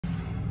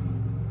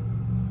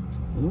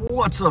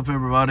What's up,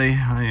 everybody?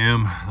 I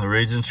am the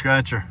Raging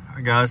Scratcher. Hi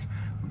guys,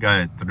 we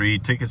got 3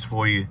 tickets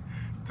for you.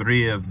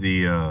 3 of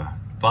the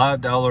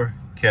 $5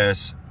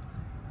 cash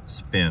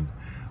spin.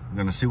 We're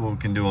gonna see what we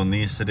can do on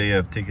these today. I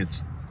have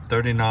tickets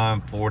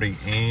 39, 40,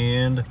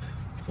 and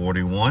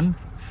 41.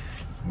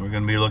 We're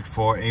gonna be looking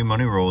for a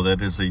money roll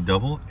that is a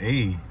double.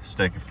 A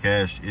stack of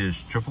cash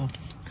is triple.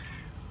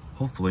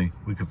 Hopefully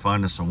we can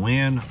find us a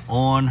win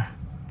on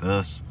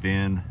the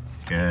spin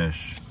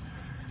cash.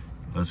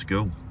 Let's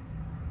go.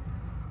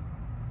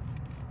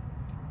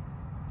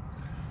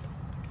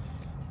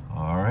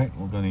 All right,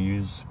 we're gonna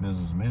use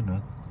Mrs.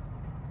 Amanda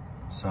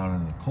side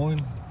of the coin.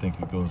 I think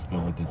it goes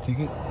good with the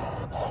ticket.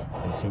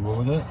 Let's see what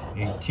we got.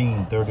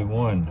 18,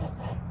 31,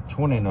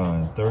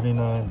 29,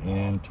 39,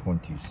 and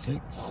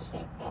 26.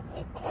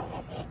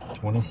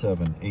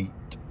 27, 8,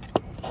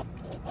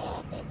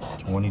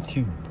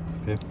 22,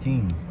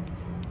 15,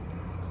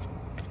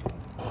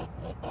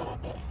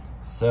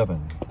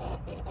 7,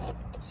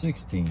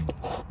 16,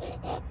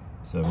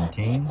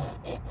 17,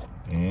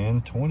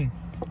 and 20.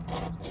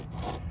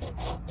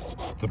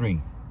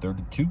 3,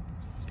 32,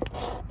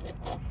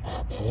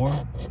 4,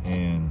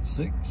 and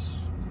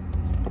 6,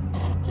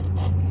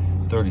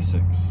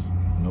 36,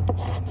 nope,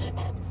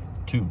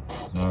 2,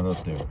 not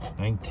up there,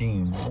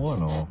 19,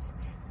 1 off,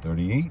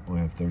 38, we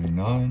have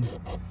 39,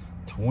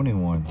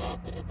 21,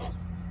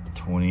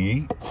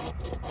 28,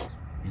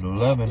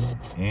 11,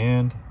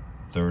 and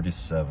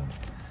 37.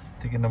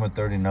 Ticket number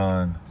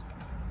 39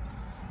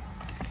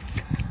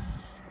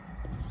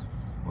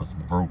 was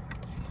broke.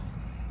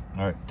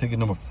 All right, ticket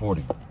number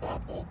 40.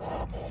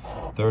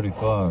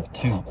 35,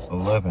 2,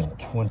 11,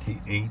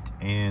 28,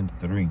 and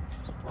 3.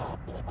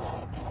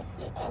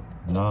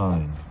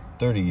 9,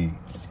 38,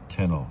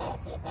 10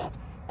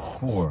 off.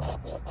 4,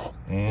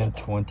 and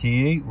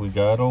 28. We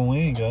got a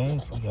win,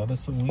 guys. We got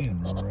us a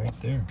win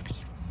right there.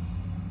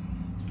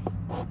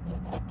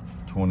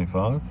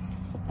 25.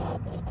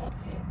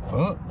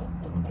 Oh,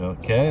 we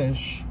got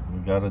cash. We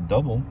got a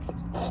double.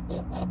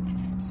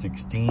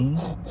 16,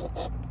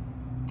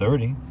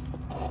 30.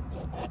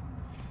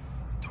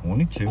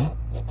 22,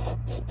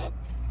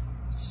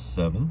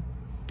 7,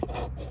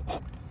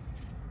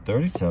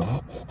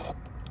 37,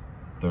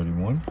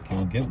 31. Can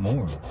we get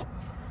more?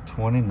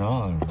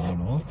 29,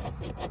 one off.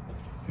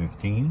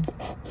 15,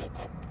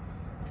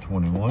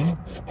 21,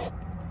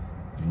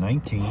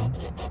 19,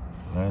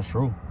 last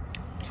row.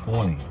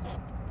 20,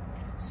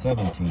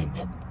 17,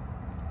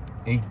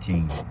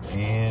 18,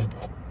 and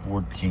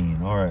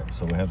 14. All right,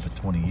 so we have the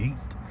 28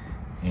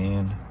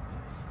 and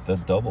the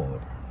double.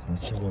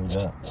 Let's see what we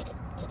got.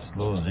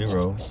 Slow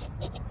zeros.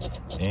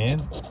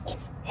 And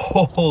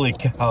holy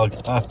cow,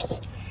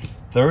 guys,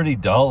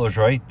 $30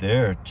 right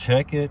there.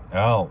 Check it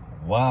out.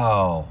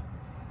 Wow.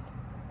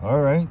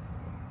 All right,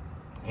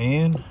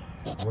 and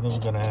what are we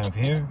gonna have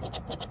here?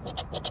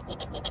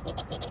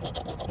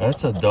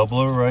 That's a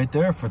doubler right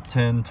there for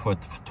 10 to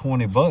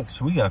 20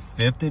 bucks. We got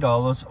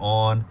 $50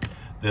 on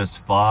this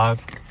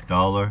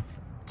 $5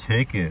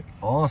 ticket.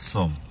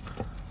 Awesome.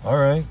 All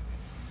right,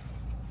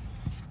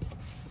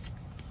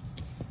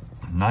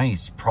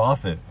 nice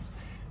profit.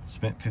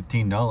 Spent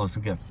 $15.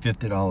 We got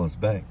 $50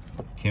 back.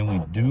 Can we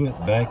do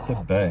it back to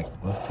back?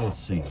 Let's go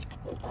see.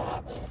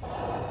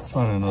 Let's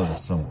find another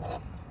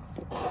symbol.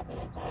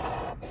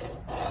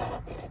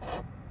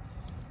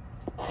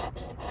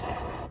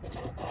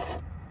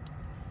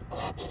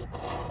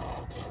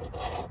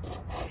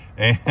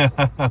 And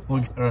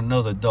we got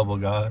another double,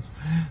 guys.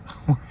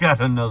 We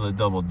got another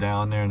double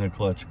down there in the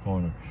clutch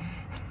corner.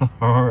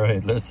 All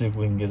right, let's see if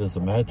we can get us a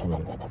match with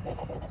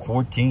it.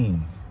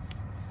 14.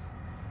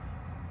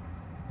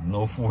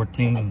 No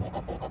 14.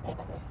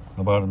 How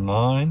about a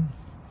 9?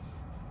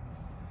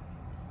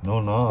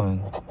 No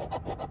 9.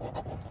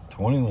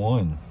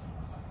 21.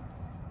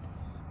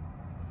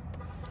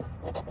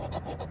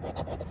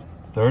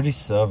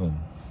 37.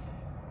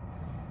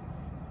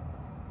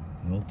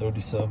 No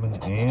 37.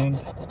 And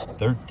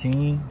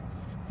 13.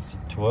 Is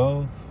it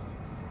 12?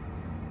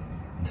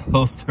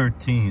 No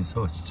 13.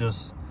 So it's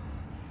just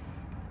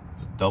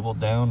double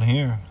down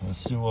here. Let's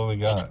see what we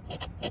got.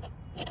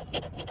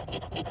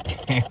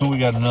 And we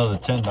got another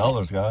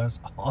 $10,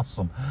 guys.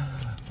 Awesome.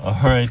 All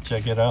right,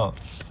 check it out.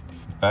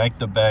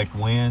 Back-to-back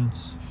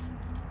wins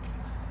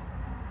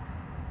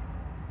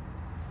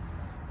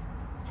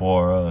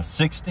for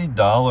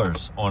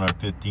 $60 on our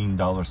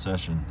 $15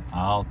 session.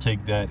 I'll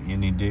take that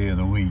any day of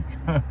the week.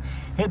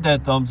 Hit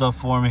that thumbs up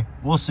for me.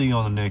 We'll see you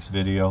on the next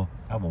video.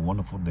 Have a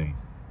wonderful day.